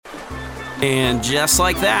And just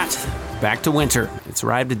like that, back to winter. It's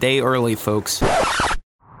arrived a day early, folks.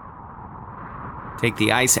 Take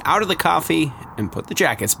the ice out of the coffee and put the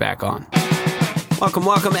jackets back on.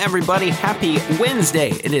 Welcome, everybody. Happy Wednesday.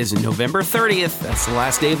 It is November 30th. That's the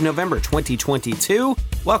last day of November 2022.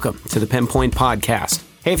 Welcome to the PinPoint Podcast.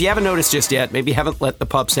 Hey, if you haven't noticed just yet, maybe you haven't let the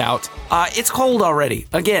pups out, it's cold already.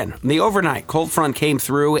 Again, the overnight cold front came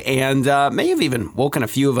through and may have even woken a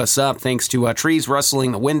few of us up thanks to trees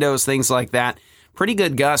rustling the windows, things like that. Pretty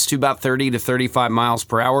good gusts to about 30 to 35 miles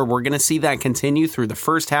per hour. We're going to see that continue through the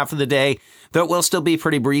first half of the day, though it will still be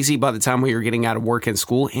pretty breezy by the time we are getting out of work and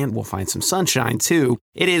school, and we'll find some sunshine too.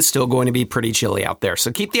 It is still going to be pretty chilly out there,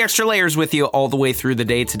 so keep the extra layers with you all the way through the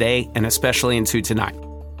day today, and especially into tonight.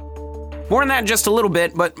 More on that in just a little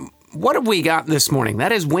bit, but what have we got this morning?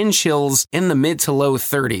 That is wind chills in the mid to low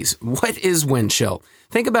 30s. What is wind chill?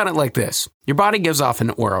 Think about it like this. Your body gives off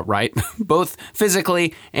an aura, right? Both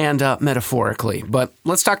physically and metaphorically. But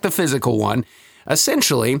let's talk the physical one.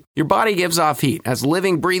 Essentially, your body gives off heat. As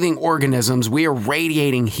living, breathing organisms, we are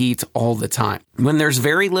radiating heat all the time. When there's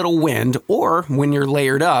very little wind, or when you're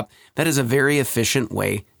layered up, that is a very efficient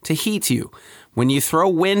way to heat you. When you throw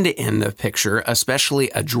wind in the picture, especially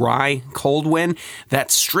a dry, cold wind, that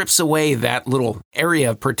strips away that little area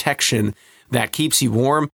of protection that keeps you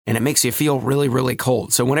warm, and it makes you feel really, really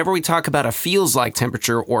cold. So whenever we talk about a feels-like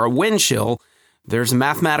temperature or a wind chill, there's a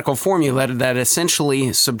mathematical formula that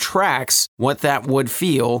essentially subtracts what that would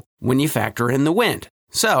feel when you factor in the wind.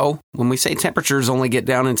 So when we say temperatures only get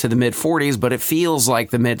down into the mid-40s, but it feels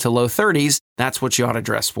like the mid to low 30s, that's what you ought to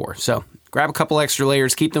dress for. So grab a couple extra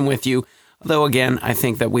layers, keep them with you. Although, again, I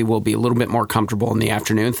think that we will be a little bit more comfortable in the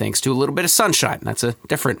afternoon thanks to a little bit of sunshine. That's a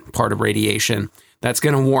different part of radiation that's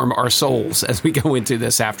going to warm our souls as we go into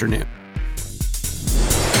this afternoon.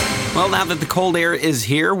 Well, now that the cold air is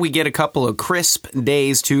here, we get a couple of crisp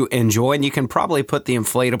days to enjoy, and you can probably put the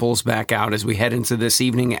inflatables back out as we head into this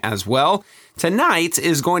evening as well. Tonight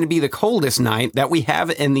is going to be the coldest night that we have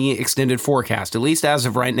in the extended forecast, at least as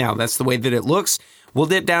of right now. That's the way that it looks. We'll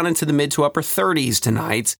dip down into the mid to upper 30s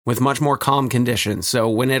tonight with much more calm conditions. So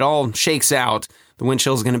when it all shakes out, the wind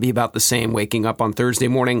chill is going to be about the same. Waking up on Thursday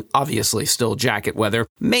morning, obviously still jacket weather.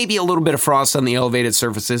 Maybe a little bit of frost on the elevated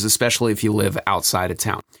surfaces, especially if you live outside of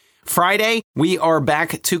town. Friday, we are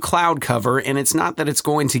back to cloud cover, and it's not that it's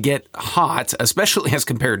going to get hot, especially as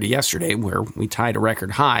compared to yesterday where we tied a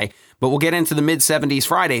record high, but we'll get into the mid-70s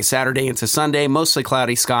Friday, Saturday into Sunday, mostly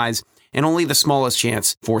cloudy skies, and only the smallest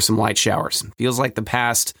chance for some light showers. Feels like the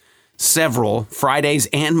past several Fridays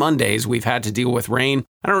and Mondays we've had to deal with rain.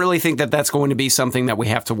 I don't really think that that's going to be something that we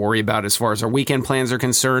have to worry about as far as our weekend plans are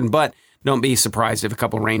concerned, but don't be surprised if a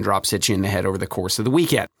couple raindrops hit you in the head over the course of the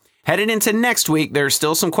weekend. Headed into next week, there's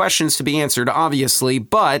still some questions to be answered, obviously,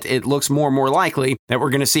 but it looks more and more likely that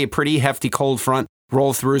we're going to see a pretty hefty cold front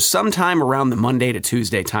roll through sometime around the Monday to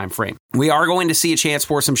Tuesday timeframe. We are going to see a chance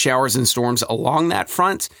for some showers and storms along that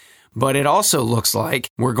front, but it also looks like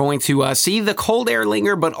we're going to see the cold air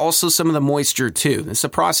linger, but also some of the moisture too. It's a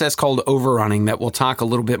process called overrunning that we'll talk a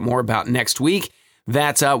little bit more about next week.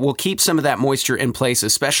 That will keep some of that moisture in place,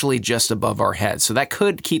 especially just above our heads. So that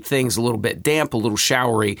could keep things a little bit damp, a little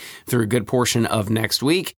showery through a good portion of next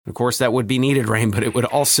week. Of course, that would be needed rain, but it would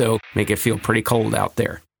also make it feel pretty cold out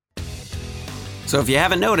there. So if you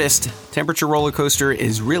haven't noticed, temperature roller coaster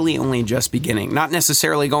is really only just beginning. Not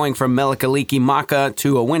necessarily going from Melikaliki Maka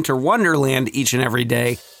to a winter wonderland each and every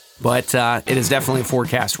day, but it is definitely a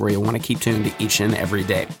forecast where you want to keep tuned each and every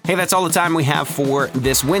day. Hey, that's all the time we have for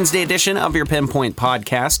this Wednesday edition of your PinPoint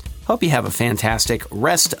Podcast. Hope you have a fantastic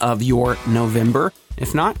rest of your November.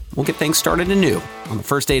 If not, we'll get things started anew on the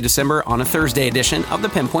first day of December on a Thursday edition of the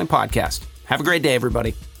PinPoint Podcast. Have a great day,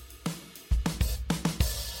 everybody.